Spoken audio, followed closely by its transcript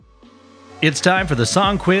It's time for the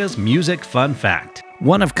Song Quiz Music Fun Fact.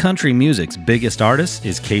 One of country music's biggest artists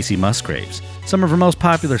is Kacey Musgraves. Some of her most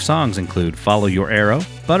popular songs include Follow Your Arrow,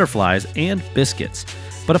 Butterflies, and Biscuits.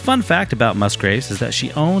 But a fun fact about Musgraves is that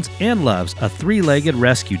she owns and loves a three-legged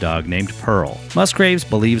rescue dog named Pearl. Musgraves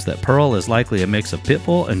believes that Pearl is likely a mix of Pit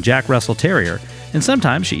Bull and Jack Russell Terrier, and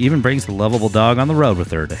sometimes she even brings the lovable dog on the road with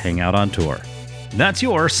her to hang out on tour. That's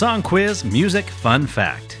your Song Quiz Music Fun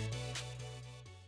Fact.